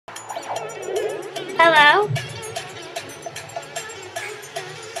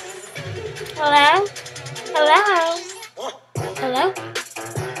Hello? Hello? Hello?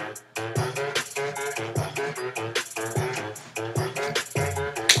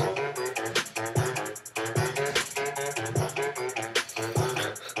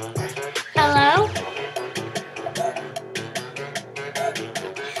 Hello?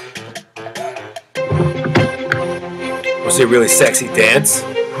 Was it a really sexy dance?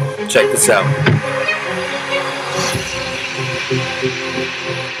 Check this out.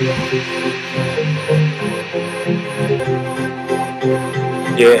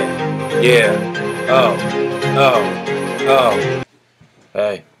 Yeah, yeah. Oh.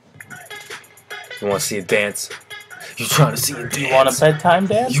 Hey, you want to see a dance? You trying to see a dance? You want a bedtime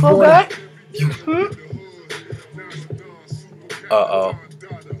dance, You little want guy? Uh-oh.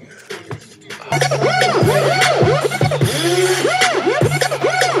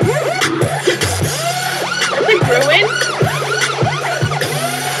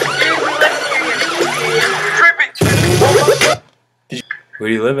 Where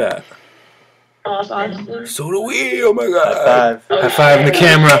do you live at? So do we. Oh my god. High five. High five in the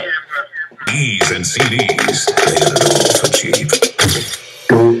camera. E's and CDs, they had it all for cheap.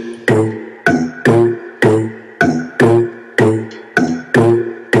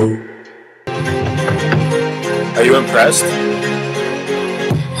 Are you impressed?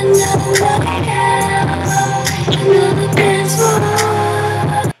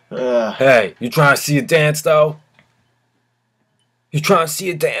 Hey, you trying to see a dance though? You trying to see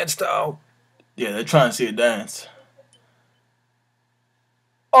a dance though? Yeah, they're trying to see a dance.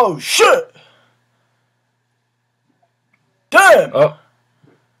 Oh shit! Damn! Oh,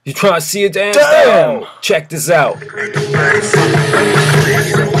 you trying to see a dance? Damn! Check this out.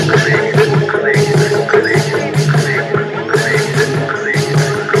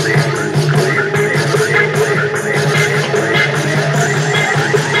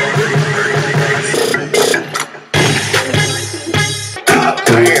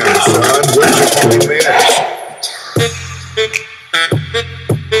 Damn, son, where'd you find this?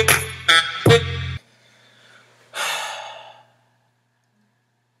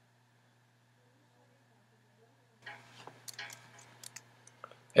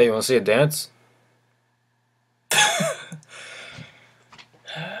 Hey, you want to see a dance?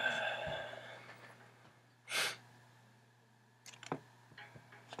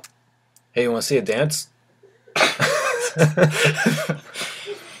 Hey, you want to see a dance?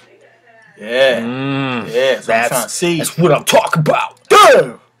 Yeah. Yeah, that's what I'm trying to see. That's what I'm talking about.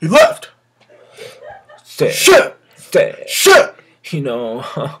 Damn! He left! Shit. Shit! Shit! You know,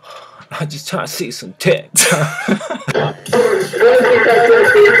 I just trying to see some tits.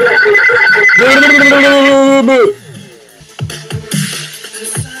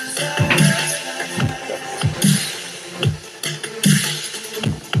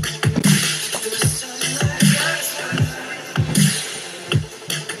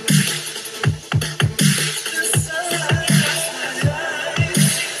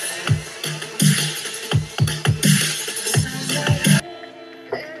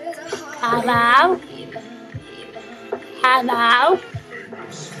 Hello? Hello?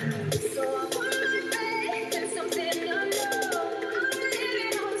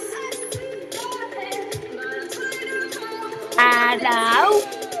 Hello?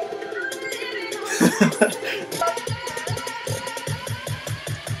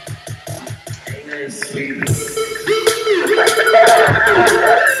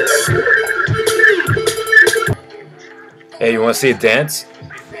 Hey, you want to see a dance?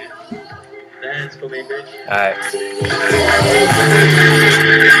 Dance for me, bitch. Alright.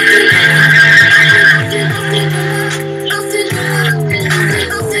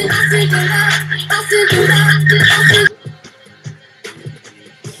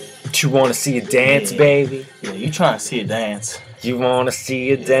 You want to see a dance, baby? Yeah, you trying to see a dance. You want to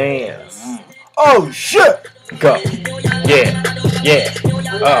see a dance? Oh shit! Go. Yeah. Yeah.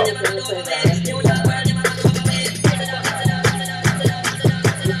 Oh.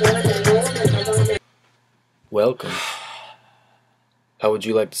 Welcome. How would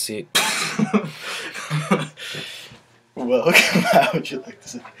you like to see it? Welcome. How would you like to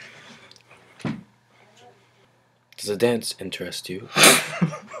see? Does a dance interest you?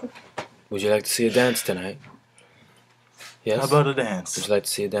 Would you like to see a dance tonight? Yes? How about a dance? Would you like to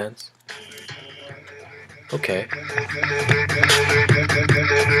see a dance? Okay.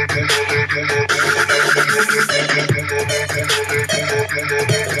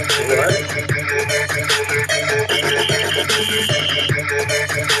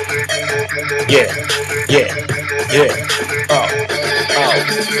 Yeah, yeah, yeah. Oh,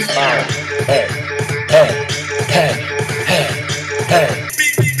 hey, hey, hey, hey, hey.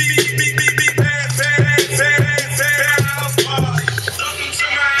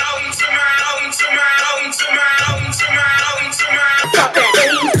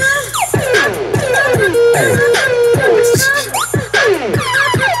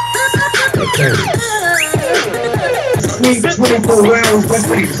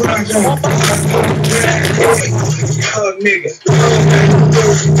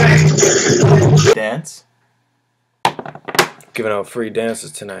 Dance? Giving out free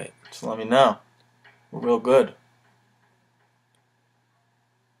dances tonight. Just let me know. We're real good.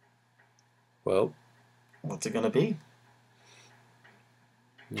 Well, What's it gonna be?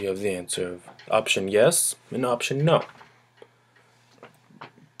 you have the answer of option yes and option no.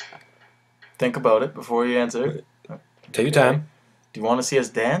 Think about it before you answer. Take your time. Do you want to see us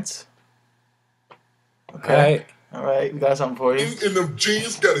dance? Okay. Alright, we got something for you. In them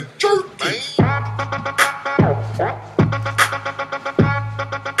jeans got a jerk, man.